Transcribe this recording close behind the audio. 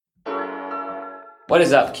What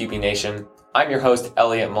is up, Kewpie Nation? I'm your host,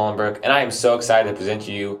 Elliot Mullenbrook, and I am so excited to present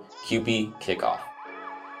to you Kewpie Kickoff.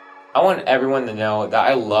 I want everyone to know that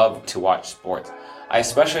I love to watch sports. I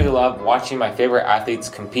especially love watching my favorite athletes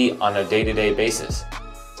compete on a day-to-day basis.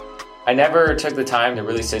 I never took the time to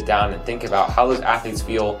really sit down and think about how those athletes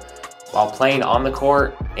feel while playing on the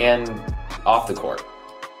court and off the court.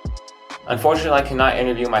 Unfortunately, I cannot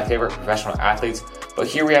interview my favorite professional athletes, but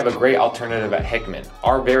here we have a great alternative at Hickman,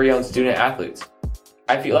 our very own student athletes.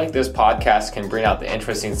 I feel like this podcast can bring out the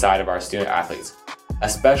interesting side of our student athletes,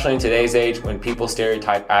 especially in today's age when people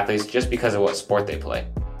stereotype athletes just because of what sport they play.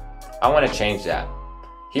 I want to change that.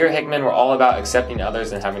 Here at Hickman, we're all about accepting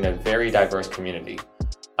others and having a very diverse community.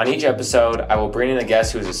 On each episode, I will bring in a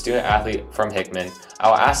guest who is a student athlete from Hickman. I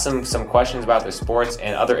will ask them some questions about their sports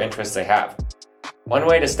and other interests they have. One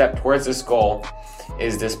way to step towards this goal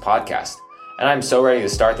is this podcast, and I'm so ready to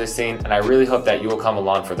start this thing, and I really hope that you will come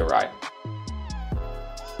along for the ride.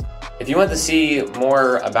 If you want to see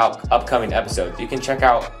more about upcoming episodes, you can check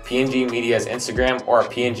out PNG Media's Instagram or our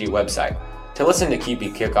PNG website. To listen to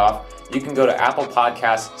Kewpie Kickoff, you can go to Apple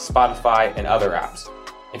Podcasts, Spotify, and other apps.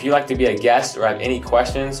 If you'd like to be a guest or have any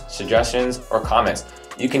questions, suggestions, or comments,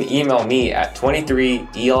 you can email me at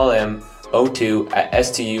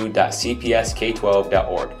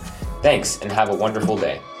 23elm02@stu.cpsk12.org. Thanks, and have a wonderful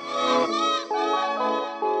day.